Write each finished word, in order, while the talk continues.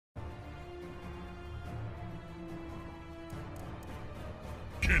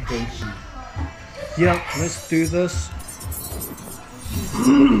Kenshi. Yeah, let's do this.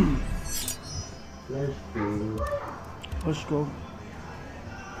 Let's go. Let's go.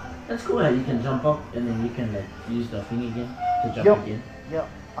 That's cool how you can jump up and then you can like use the thing again to jump Yep. again. Yep,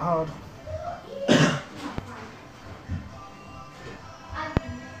 hard.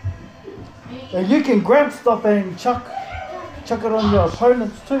 And you can grab stuff and chuck it on your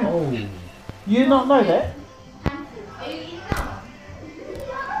opponents too. Oh. You not know that?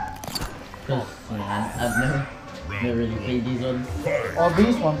 Because I've never really played these ones. Or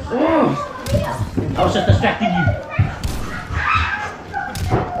these ones. I was just distracting you.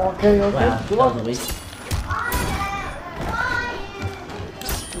 Okay, okay. Wow, that Good was luck. a waste.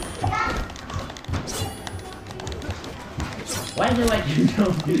 Why is it like you know?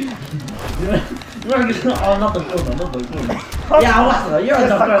 You want to get oh not the corner, not the corner. Yeah, I was you're on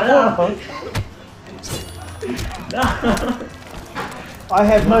the corner. No. I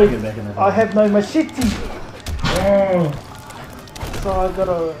have no machete. Oh. So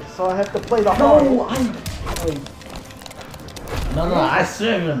I have to play the hard. No, No, I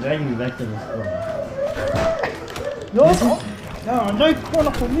swear I'm gonna drag you back to this corner. No, no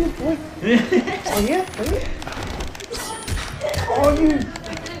corner for me, boy. Oh yeah, oh yeah. Oh you.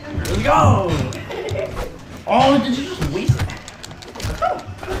 Let's go! Oh, did you just waste it?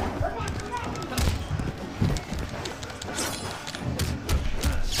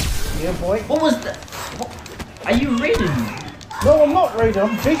 Yeah, boy. What was that? Are you raiding me? No, I'm not Raider.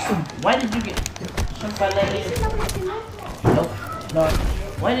 I'm Jason. Why did you get shot by lightning? Nope. No.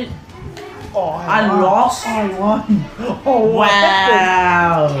 Why did... Oh, I lost? I won. Oh,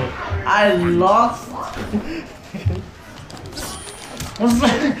 wow! I lost? What's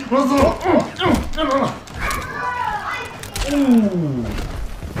that? Ooh.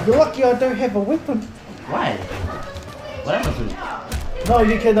 You're lucky I don't have a weapon. Why? What happened to it? No,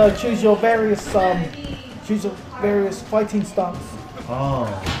 you can choose your various fighting stance. Oh,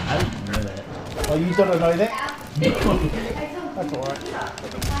 I didn't know that. Oh, you don't know that? That's alright.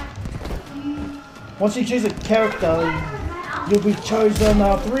 Once you choose a character, you'll be chosen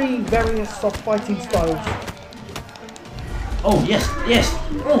 3 various of fighting styles. Oh, yes, yes.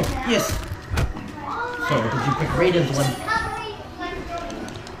 Oh, yes. So, did you pick Raiden's one?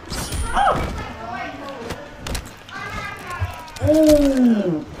 Oh!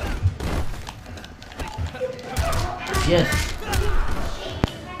 Oh! Yes.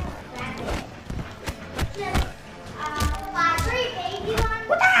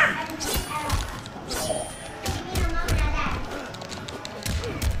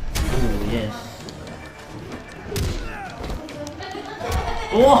 Oh, yes.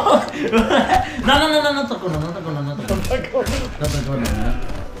 Oh! No, not the corner, not the corner, not the corner. Not the corner, man.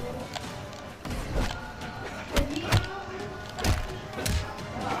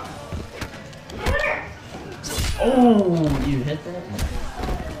 Oh, you hit that?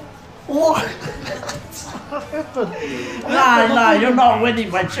 What? Nah, you're not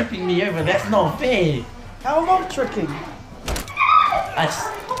winning by tripping me over. That's not fair. How am I tricking?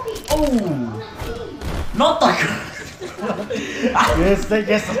 Oh! Not the Yes, the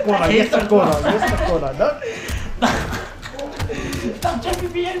corner, yes, the corner, yes, the corner. No. Stop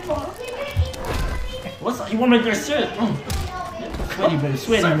tripping me over. What's that? You want to make your shirt? Sweaty move,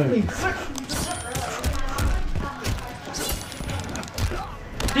 sweaty move.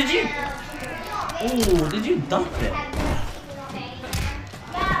 Did you? Oh, did you dunk that?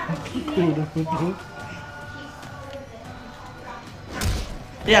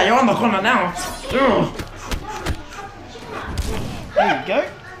 Yeah, you're on the corner now. There you go.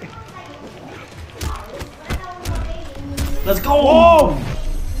 Let's go!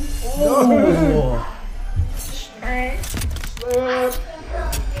 Whoa! Oh!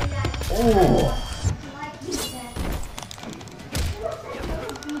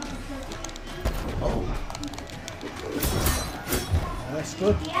 Oh! That's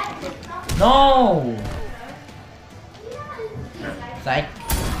good. No! Psych.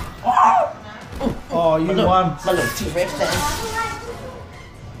 Oh, you won. My little T-Rex dance.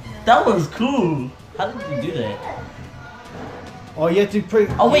 That was cool. How did you do that? Oh, you have to pre.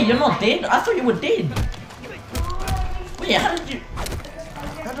 Oh wait, you're not dead? I thought you were dead. Wait, how did you?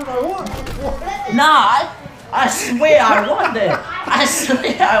 How did I win? Nah, I swear I won that. I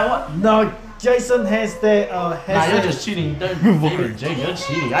swear I won. No, Jason has that. Nah, you're just cheating. Don't Jay, you're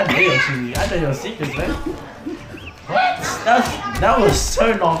cheating. I know you're cheating. I know your secrets, man. What? That was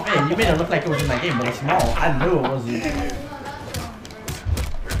so not fair. You made it look like it was in my game, but it's not. I knew it wasn't.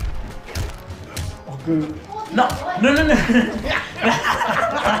 Oh, good. No.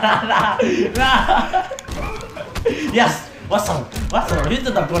 Yes. What's up? What's the who's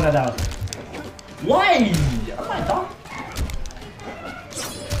the corner now? Why? Oh my god.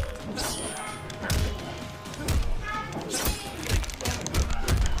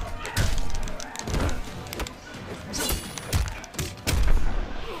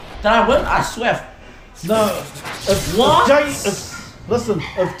 Did I win? I swear. No. What? Listen,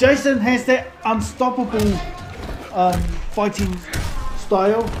 if Jason has that unstoppable fighting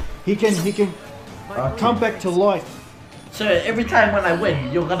style, he can come back to life. So every time when I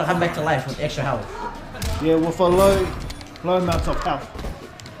win, you're gonna come back to life with extra health. Yeah, with a low amount of health.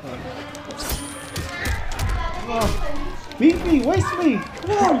 Oh, beat me, waste me.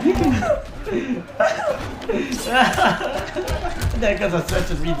 Come on, you can. Because of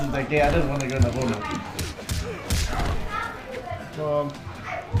certain reasons, I didn't want to go in the corner.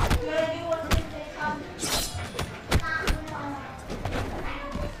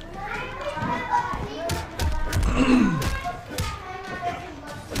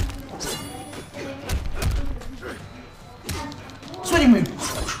 Sweaty move.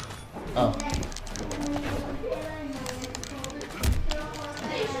 Oh.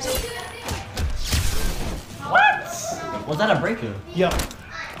 What? Was that a breaker? Yeah.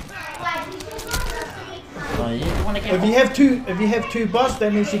 Oh, you want to get? If you have two busts,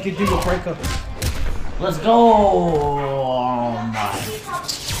 that means you can do your breaker. Let's go. Oh my.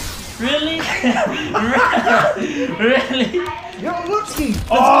 Really? Really? You're lucky.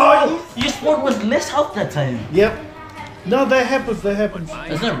 Oh, you spawned with less health that time. Yep. No, that happens.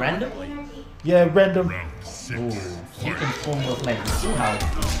 Is it random? Yeah, random. Ooh, you can spawn with like full health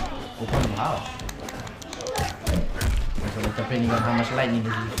or probably half. So it's depending on how much lightning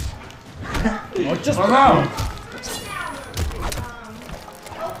you use. Or just around.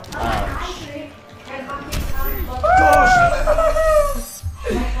 Gosh.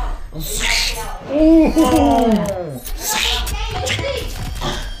 Ooh.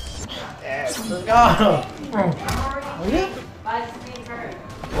 Let's go. Oh, yeah?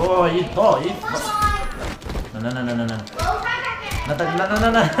 Oh, you thought. No.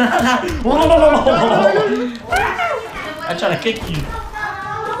 I'm trying to kick you.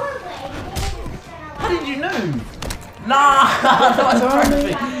 How did you know? Nah, that was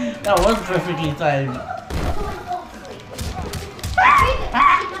perfect. That was perfectly timed.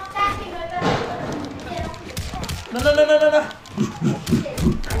 No.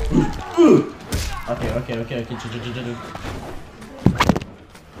 Okay.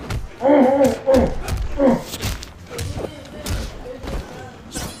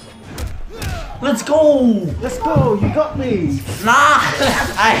 Let's go! Let's go, you got me! Nah!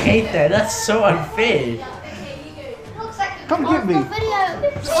 I hate that, that's so unfair. Come get me! Let's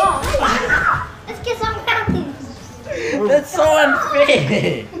get some rounds! That's so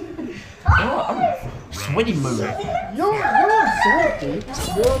unfair! I'm sweaty move. You're on sword, dude.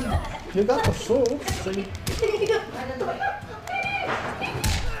 You got the sword, so you...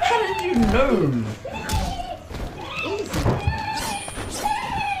 How did you know?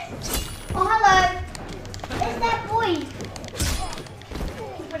 Oh, hello! It's that boy!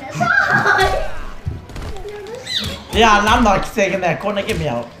 Yeah, I'm not taking that corner, get me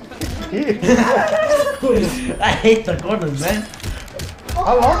out. I hate the corners, man.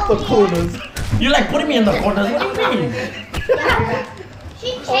 I love the corners. You like putting me in the corners, what do you mean?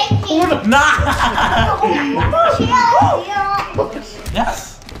 She's checking! Nah! Chill!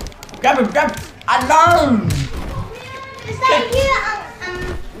 Yes! Grab him! I know! Is that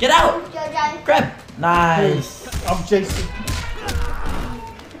you? Get out! Jojo. Grab! Nice! I'm Jason.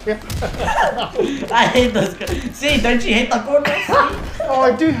 I hate those corners. See, don't you hate the corners? Oh,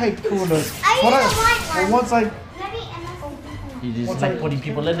 I do hate corners. I But use the white one. once I... You just like putting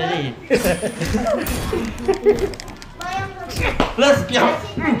people in it. Let's go!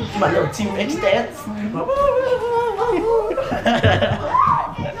 My little T-Rex dance.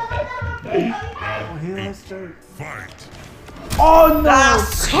 Oh, here, let's go. Fight. Oh, no!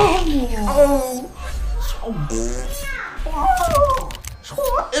 That's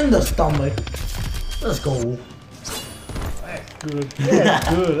in the stomach. Let's go. Good. That's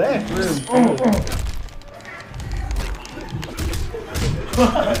good. That's really good.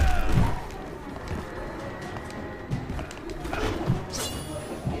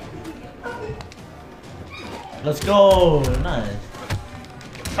 Let's go. Nice.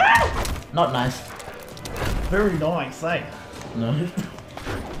 Not nice. Very nice, eh? No.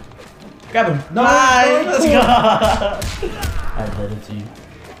 Grab him. No, Nice. no, Let's no. go. I did it to you.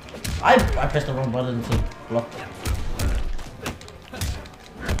 I pressed the wrong button to block.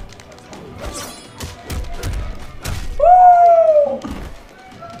 Woo!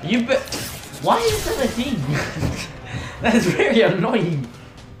 You bet. Why is that a thing? That's very annoying.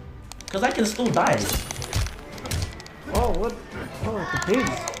 Cause I can still die. Oh, what? Oh, the pigs.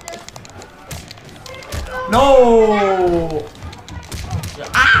 No!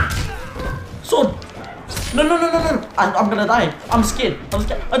 Ah! Sword! No, no, no, no, no! I'm gonna die. I'm scared. I'm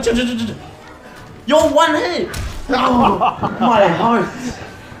scared. You're one hit! Oh, my heart!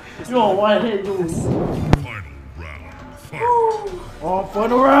 You're one hit, dude. Oh,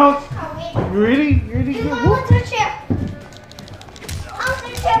 final round. Oh, wait. You ready? You ready? You Get want whooped? to chair? I'll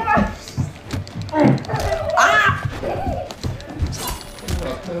do chair first. Ah!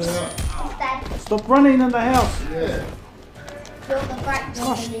 What's that? Stop running in the house. Build the right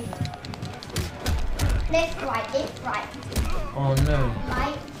building. Left, right. Oh no.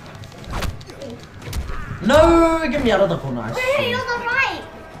 Right. No! Get me out of the corner. I Where are swear. you on the right?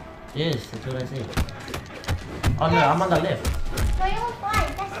 Yes, that's what I said. Oh no, I'm on the left. No, you're on the right.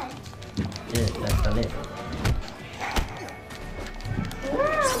 That's it. Yes, that's the left.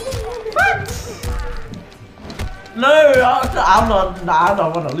 No, I'm not. Nah, I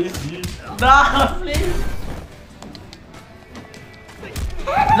don't want to lose you. Nah, please.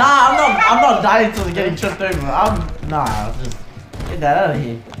 Nah, I'm not dying till getting tripped over. Nah, just get that out of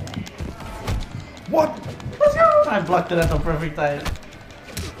here. What? Let's go. I blocked it at the perfect time.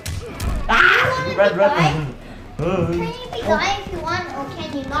 Ah, red. Can you be die if you want, or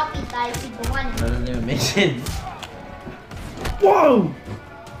can you not be die if you want? Doesn't even make sense. Whoa!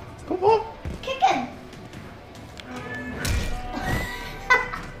 Come on. Kicking.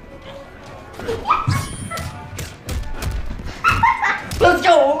 Let's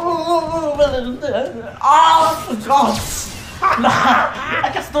go! Oh, God! Nah, I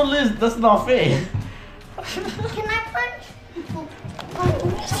can still lose. That's not fair. Can I punch?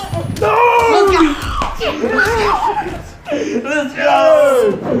 No! Let's go!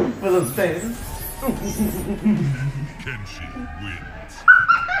 For the fans. Kenshi wins.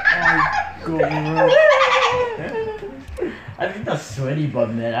 I think that's sweaty, but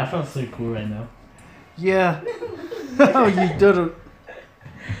man, I feel so cool right now. Yeah. Oh, you did it.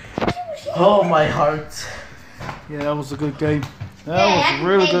 Oh, my heart. Yeah, that was a good game. That was a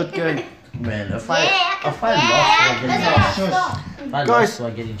really good game. Man, if I lost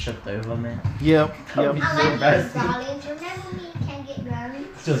while getting tripped over, man. Yep. I Yep. like these darlings. Remember me? Can get round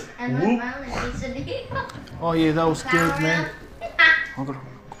Just and whoop. run round and basically. Oh yeah, that was good, man. I'm gonna...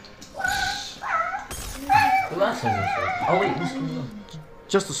 The last one was good. Oh wait, what's going on?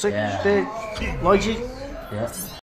 Just a second Yeah. there, Logic. Yeah.